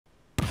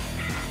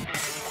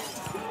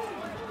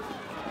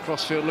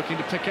Crossfield looking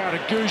to pick out a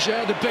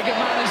Gouger. The bigger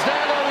man is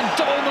there though, and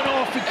Dollman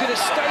off. He could have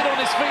stayed on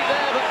his feet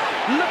there, but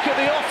look at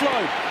the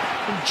offload.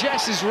 And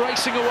Jess is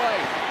racing away.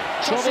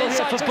 Trouble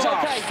here for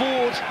Bath. Okay.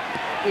 Ford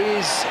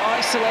is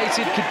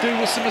isolated, could do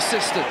with some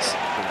assistance.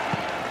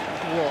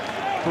 What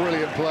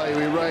brilliant play.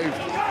 We raved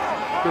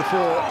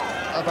before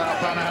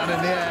about Banahan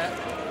in the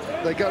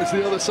air. They go to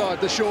the other side,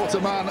 the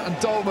shorter man, and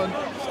Dollman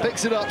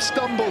picks it up,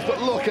 stumbles,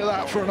 but look at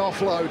that for an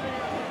offload.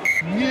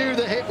 Knew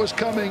the hit was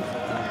coming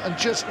and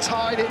just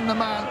tied in the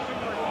man.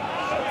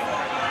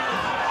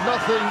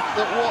 Nothing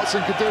that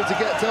Watson could do to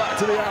get back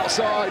to the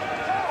outside.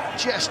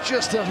 Jess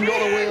just hasn't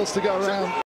got the wheels to go around.